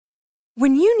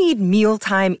When you need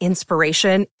mealtime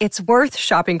inspiration, it's worth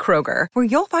shopping Kroger, where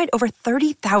you'll find over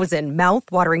 30,000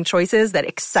 mouth-watering choices that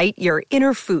excite your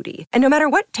inner foodie. And no matter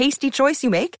what tasty choice you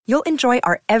make, you'll enjoy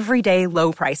our everyday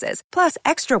low prices, plus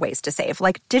extra ways to save,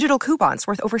 like digital coupons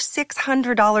worth over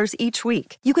 $600 each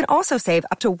week. You can also save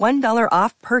up to $1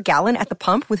 off per gallon at the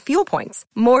pump with fuel points.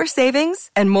 More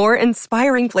savings and more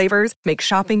inspiring flavors make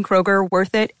shopping Kroger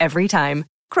worth it every time.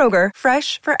 Kroger,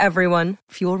 fresh for everyone.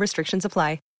 Fuel restrictions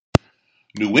apply.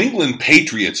 New England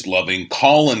Patriots-loving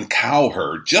Colin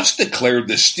Cowherd just declared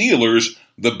the Steelers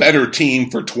the better team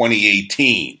for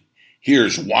 2018.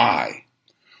 Here's why.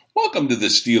 Welcome to the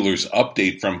Steelers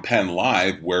Update from Penn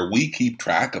Live, where we keep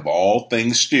track of all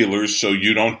things Steelers so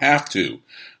you don't have to.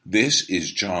 This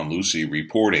is John Lucy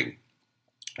reporting.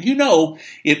 You know,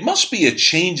 it must be a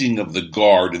changing of the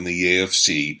guard in the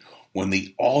AFC when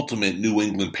the ultimate New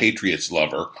England Patriots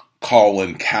lover,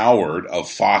 Colin Cowherd of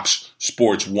Fox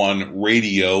Sports 1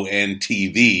 Radio and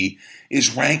TV,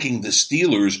 is ranking the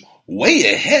Steelers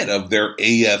way ahead of their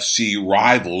AFC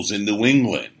rivals in New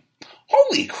England.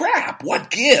 Holy crap, what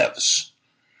gives?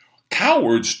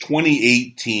 Cowherd's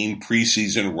 2018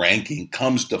 preseason ranking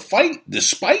comes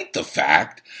despite the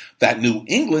fact that New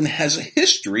England has a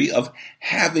history of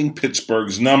having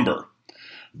Pittsburgh's number.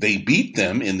 They beat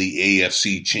them in the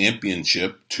AFC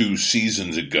Championship 2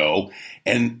 seasons ago,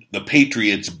 and the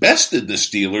Patriots bested the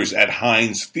Steelers at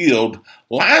Heinz Field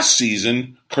last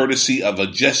season, courtesy of a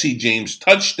Jesse James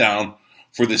touchdown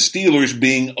for the Steelers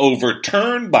being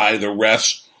overturned by the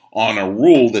refs on a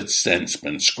rule that's since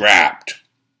been scrapped.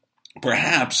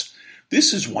 Perhaps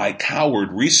this is why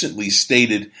Cowherd recently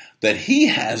stated that he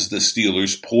has the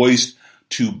Steelers poised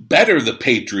to better the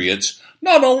Patriots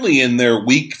not only in their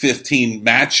Week 15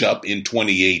 matchup in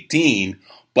 2018,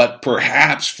 but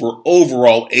perhaps for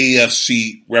overall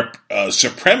AFC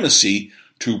supremacy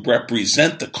to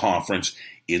represent the conference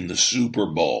in the Super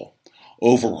Bowl.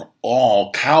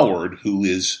 Overall, Cowherd,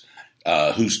 whose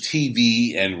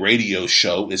TV and radio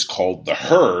show is called The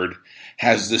Herd,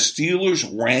 has the Steelers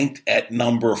ranked at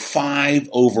number 5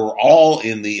 overall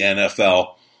in the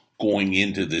NFL going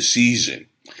into the season.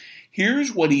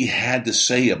 Here's what he had to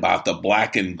say about the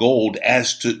black and gold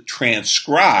as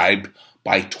transcribed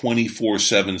by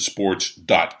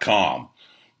 247sports.com.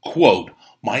 Quote,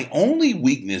 "My only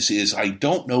weakness is I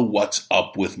don't know what's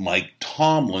up with Mike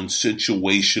Tomlin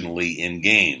situationally in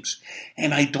games,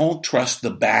 and I don't trust the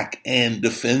back end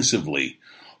defensively.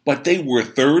 But they were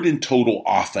third in total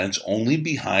offense, only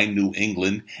behind New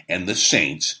England and the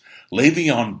Saints.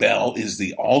 Le'Veon Bell is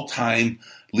the all-time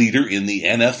leader in the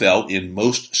NFL in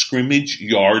most scrimmage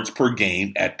yards per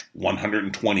game at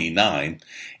 129,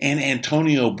 and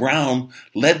Antonio Brown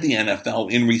led the NFL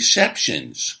in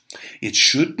receptions. It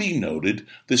should be noted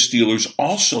the Steelers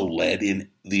also led in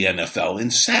the NFL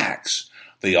in sacks.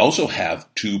 They also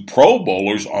have 2 Pro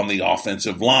Bowlers on the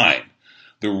offensive line.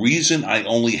 The reason I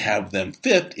only have them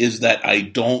 5th is that I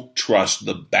don't trust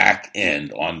the back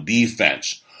end on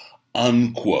defense."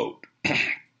 Unquote.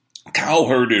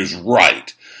 Cowherd is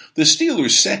right. The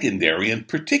Steelers' secondary, and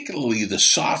particularly the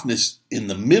softness in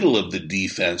the middle of the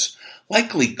defense,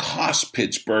 likely cost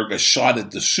Pittsburgh a shot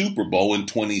at the Super Bowl in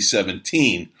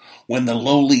 2017 when the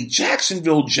lowly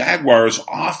Jacksonville Jaguars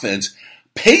offense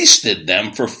pasted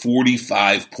them for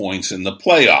 45 points in the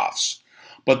playoffs.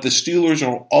 But the Steelers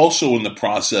are also in the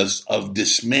process of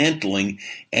dismantling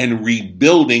and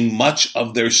rebuilding much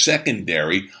of their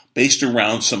secondary based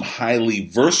around some highly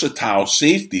versatile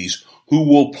safeties who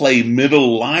will play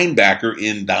middle linebacker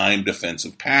in dime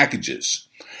defensive packages.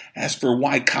 As for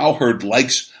why Cowherd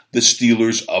likes the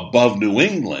Steelers above New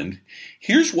England,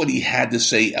 here's what he had to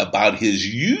say about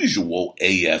his usual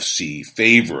AFC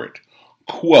favorite.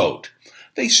 Quote,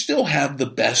 "They still have the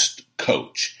best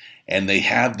coach, and they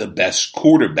have the best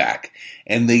quarterback,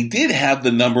 and they did have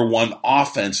the number 1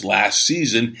 offense last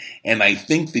season, and I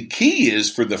think the key is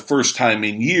for the first time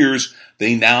in years,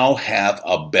 they now have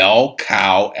a bell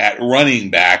cow at running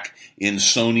back in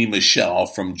Sony Michel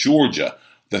from Georgia,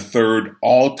 the 3rd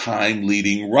all-time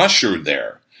leading rusher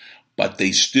there. But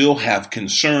they still have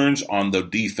concerns on the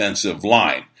defensive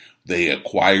line. They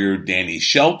acquired Danny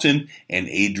Shelton and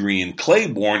Adrian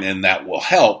Claiborne, and that will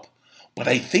help. But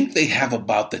I think they have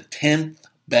about the 10th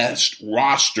best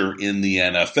roster in the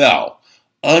NFL."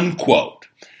 Unquote.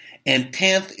 And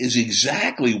 10th is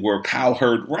exactly where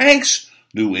Cowherd ranks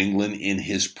New England in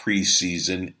his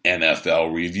preseason NFL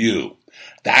review.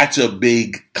 That's a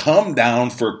big come down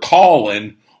for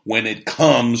Colin when it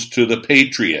comes to the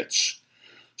Patriots.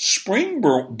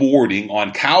 Springboarding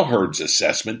on Cowherd's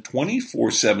assessment,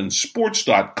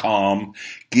 247sports.com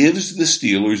gives the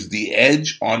Steelers the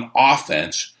edge on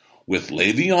offense with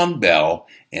Le'Veon Bell,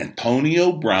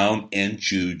 Antonio Brown, and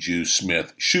Juju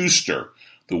Smith-Schuster.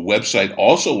 The website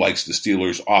also likes the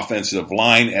Steelers' offensive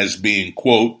line as being,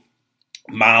 quote,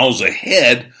 miles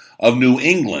ahead of New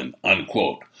England,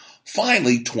 unquote.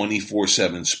 Finally,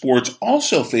 24/7 Sports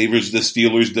also favors the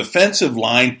Steelers' defensive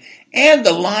line and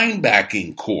the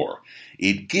linebacking core.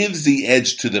 It gives the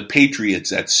edge to the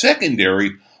Patriots at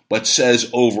secondary, but says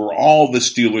overall the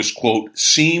Steelers, quote,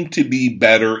 seem to be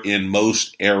better in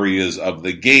most areas of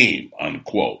the game,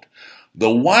 unquote.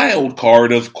 The wild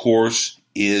card, of course,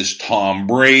 is Tom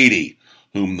Brady,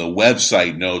 whom the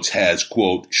website notes has,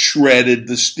 quote, shredded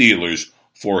the Steelers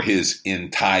for his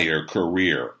entire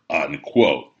career,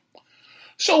 unquote.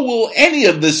 So will any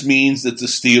of this mean that the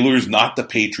Steelers, not the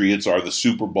Patriots, are the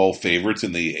Super Bowl favorites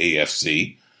in the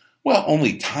AFC? Well,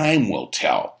 only time will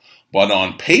tell. But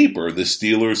on paper, the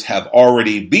Steelers have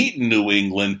already beaten New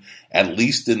England, at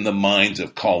least in the minds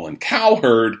of Colin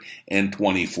Cowherd and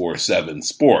 24/7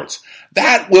 Sports.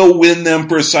 That will win them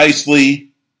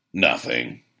precisely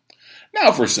nothing.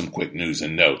 Now for some quick news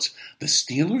and notes. The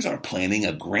Steelers are planning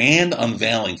a grand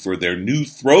unveiling for their new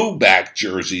throwback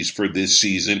jerseys for this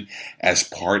season as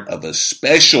part of a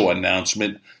special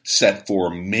announcement set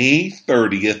for May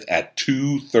 30th at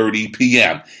 2:30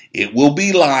 p.m. It will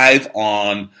be live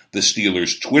on the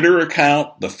Steelers Twitter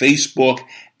account, the Facebook,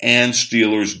 and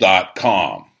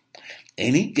Steelers.com.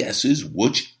 Any guesses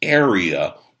which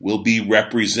area will be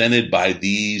represented by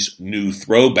these new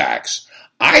throwbacks?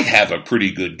 I have a pretty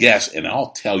good guess, and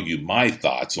I'll tell you my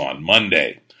thoughts on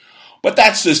Monday. But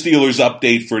that's the Steelers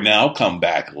update for now. Come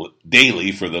back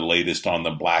daily for the latest on the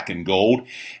black and gold.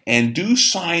 And do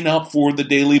sign up for the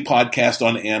daily podcast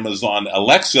on Amazon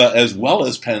Alexa, as well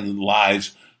as Penn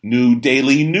Live's new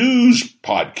daily news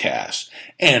podcast.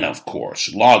 And of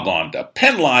course, log on to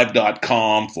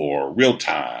PennLive.com for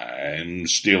real-time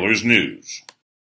Steelers news.